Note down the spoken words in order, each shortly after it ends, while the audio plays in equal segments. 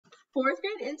Fourth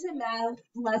grade into math,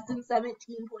 lesson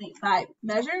 17.5.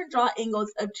 Measure and draw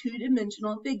angles of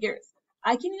two-dimensional figures.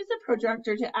 I can use a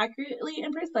protractor to accurately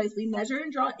and precisely measure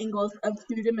and draw angles of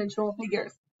two-dimensional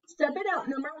figures. Step it out.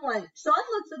 Number 1. Sean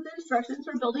looks at the instructions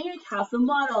for building a castle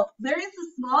model. There is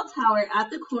a small tower at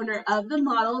the corner of the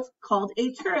model called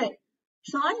a turret.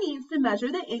 Sean needs to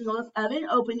measure the angles of an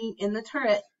opening in the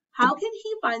turret. How can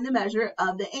he find the measure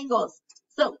of the angles?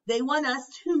 So they want us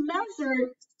to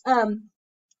measure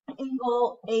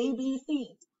angle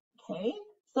ABC. Okay,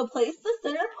 so place the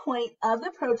center point of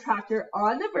the protractor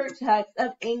on the vertex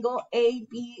of angle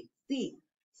ABC.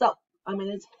 So I'm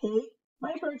going to take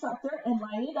my protractor and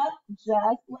line it up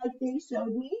just like they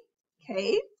showed me.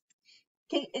 Okay,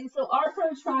 and so our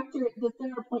protractor, the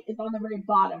center point is on the very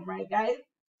bottom, right, guys?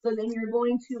 So then you're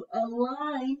going to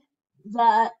align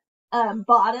the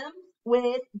bottom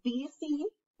with BC,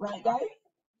 right, guys?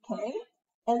 Okay.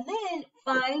 And then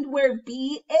find where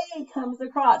BA comes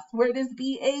across. Where does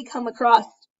BA come across?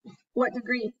 What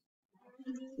degree?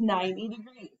 90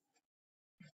 degrees.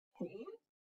 Okay.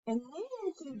 And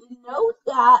then to denote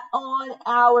that on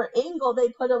our angle, they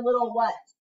put a little what?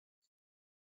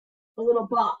 A little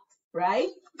box, right?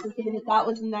 To say that that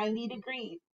was 90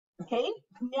 degrees. Okay.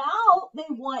 Now they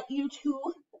want you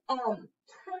to turn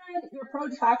your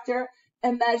protractor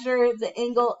and measure the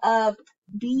angle of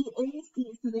BAC.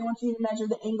 So they want you to measure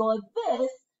the angle of this,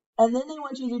 and then they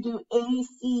want you to do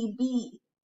ACB.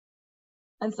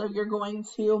 And so you're going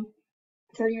to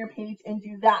turn your page and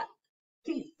do that.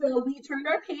 Okay, so we turned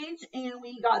our page and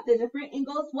we got the different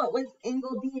angles. What was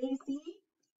angle BAC?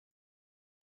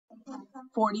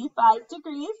 45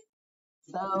 degrees.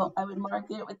 So I would mark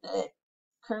it with the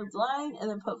curved line and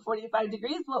then put 45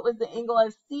 degrees. What was the angle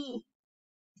of C?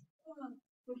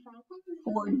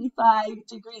 45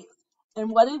 degrees. And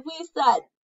what did we said?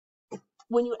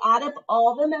 When you add up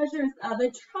all the measures of a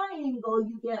triangle,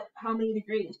 you get how many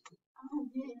degrees?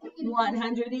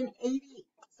 180.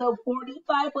 So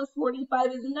 45 plus 45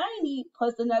 is 90,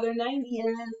 plus another 90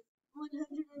 is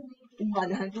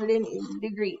 180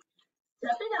 degrees.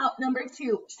 Step it out. Number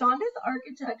 2. Shonda's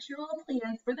architectural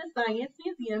plans for the Science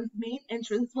Museum's main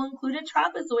entrance will include a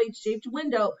trapezoid-shaped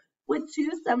window with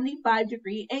two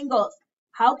 75-degree angles.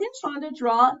 How can Shonda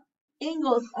draw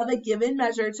angles of a given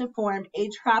measure to form a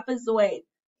trapezoid?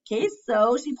 Okay,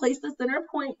 so she placed the center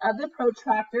point of the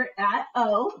protractor at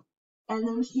O, and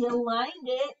then she aligned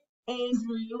it and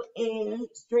drew a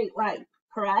straight line,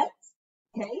 correct?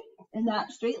 Okay, and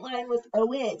that straight line was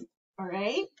ON, all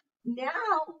right?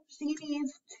 Now she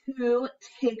needs to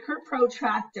take her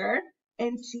protractor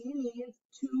and she needs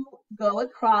to go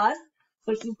across.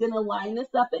 So she's going to line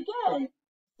this up again.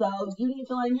 So you need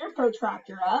to line your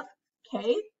protractor up,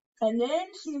 okay? And then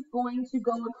she's going to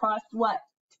go across what?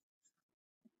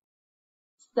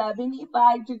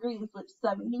 75 degrees, which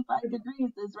 75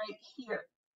 degrees is right here.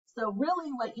 So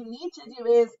really what you need to do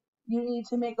is you need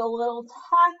to make a little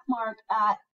tack mark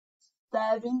at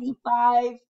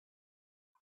 75,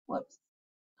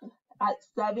 at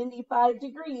 75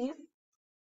 degrees,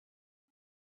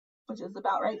 which is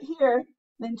about right here.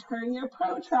 Then turn your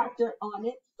protractor on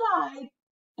its side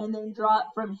and then draw it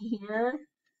from here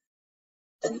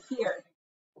to here.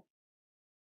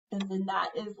 And then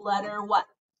that is letter what?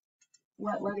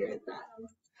 What letter is that?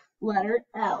 Letter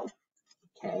L.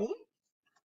 Okay.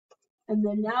 And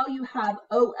then now you have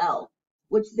OL,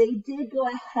 which they did go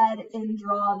ahead and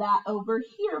draw that over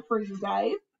here for you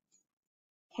guys.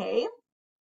 Okay.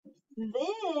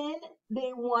 Then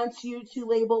they want you to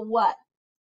label what?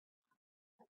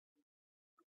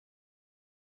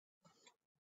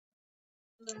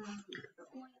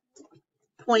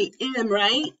 Point M,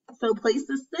 right? So place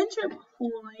the center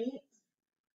point.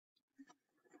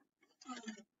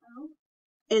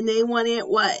 And they want it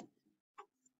what?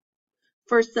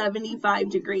 For 75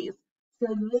 degrees. So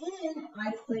then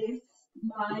I place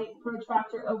my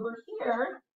protractor over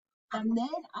here, and then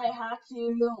I have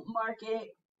to mark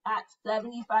it at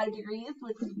 75 degrees,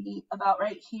 which would be about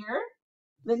right here.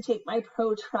 Then take my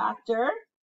protractor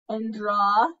and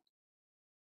draw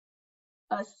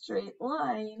a straight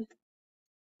line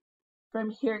from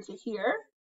here to here.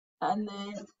 And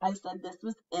then I said this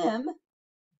was M.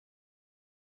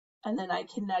 And then I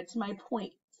connect my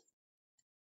points.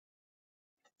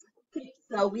 Okay,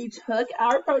 so we took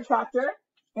our protractor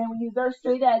and we used our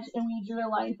straight edge and we drew a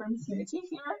line from here to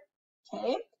here.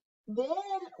 Okay. Then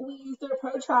we used our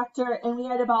protractor and we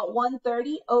had about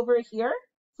 130 over here.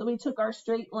 So we took our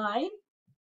straight line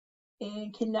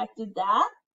and connected that.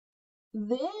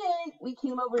 Then we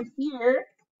came over here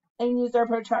and used our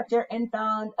protractor and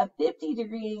found a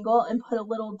 50-degree angle and put a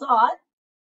little dot.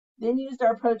 Then used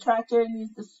our protractor and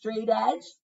used the straight edge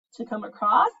to come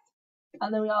across.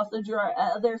 And then we also drew our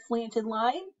other slanted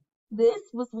line. This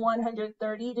was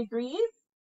 130 degrees,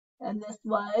 and this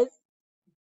was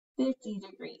 50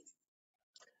 degrees.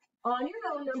 On your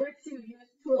own, number 2, use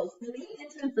tools. The main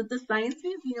entrance of the Science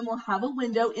Museum will have a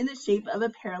window in the shape of a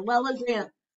parallelogram.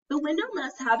 The window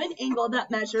must have an angle that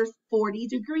measures 40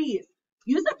 degrees.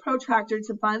 Use a protractor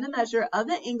to find the measure of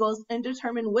the angles and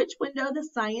determine which window the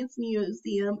Science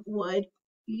Museum would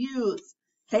use.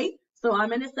 Okay, so I'm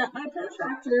going to set my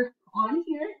protractor on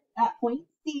here at point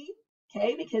C,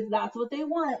 okay, because that's what they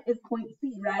want is point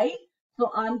C, right?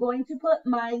 So I'm going to put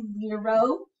my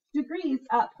 0 degrees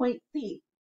at point C.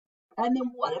 And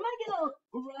then what am I going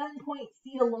to run point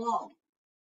C along?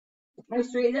 My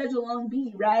straight edge along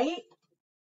B, right?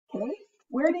 Okay,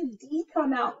 where did D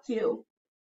come out to?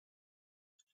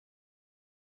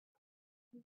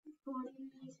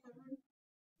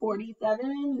 47,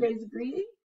 you guys agree?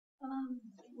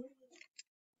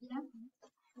 Yeah.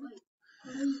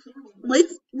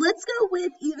 Let's go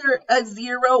with either a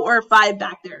 0 or a 5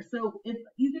 back there. So if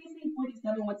you guys say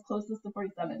 47, what's closest to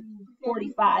 47?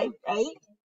 45, right?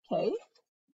 Okay.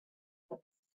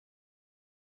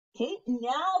 Okay,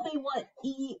 now they want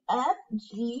E, F,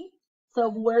 G. So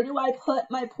where do I put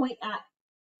my point at?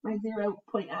 My 0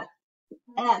 point at?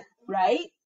 F,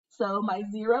 right? So my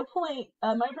 0 point,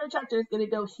 my protractor is going to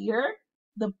go here.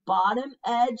 The bottom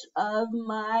edge of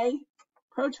my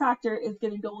protractor is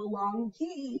going to go along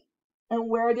G. And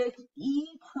where does E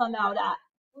come out at?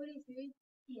 43.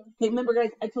 Okay, remember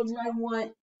guys, I told you I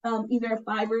want either a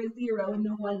 5 or a 0 in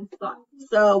the one spot.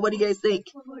 So what do you guys think?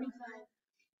 45.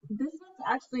 This one's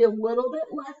actually a little bit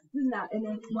less than that, and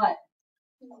it's what?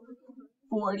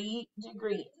 40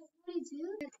 degrees.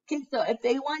 Okay, so if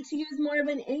they want to use more of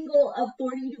an angle of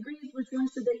 40 degrees, which one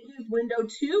should they use? Window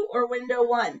 2 or window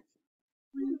 1?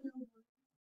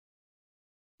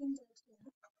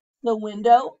 The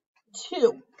window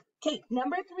 2. Okay,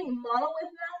 number 3, model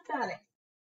with mathematics.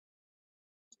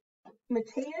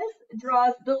 Mateus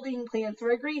draws building plans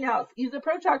for a greenhouse. Use a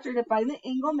protractor to find the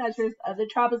angle measures of the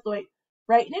trapezoid.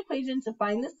 Write an equation to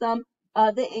find the sum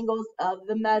of the angles of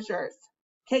the measures.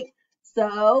 Okay,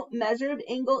 so measure of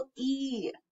angle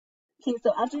E. Okay,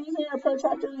 so after using our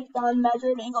protractor, we found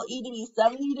measure of angle E to be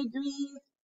 70 degrees,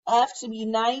 F to be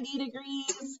 90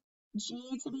 degrees,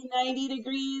 G to be 90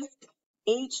 degrees,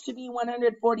 H to be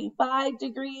 145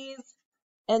 degrees,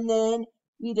 and then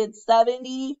we did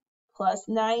 70 plus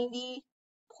 90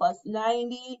 plus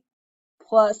 90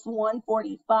 plus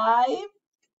 145,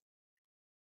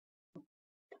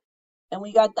 and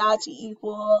we got that to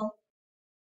equal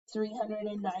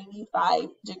 395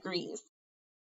 degrees.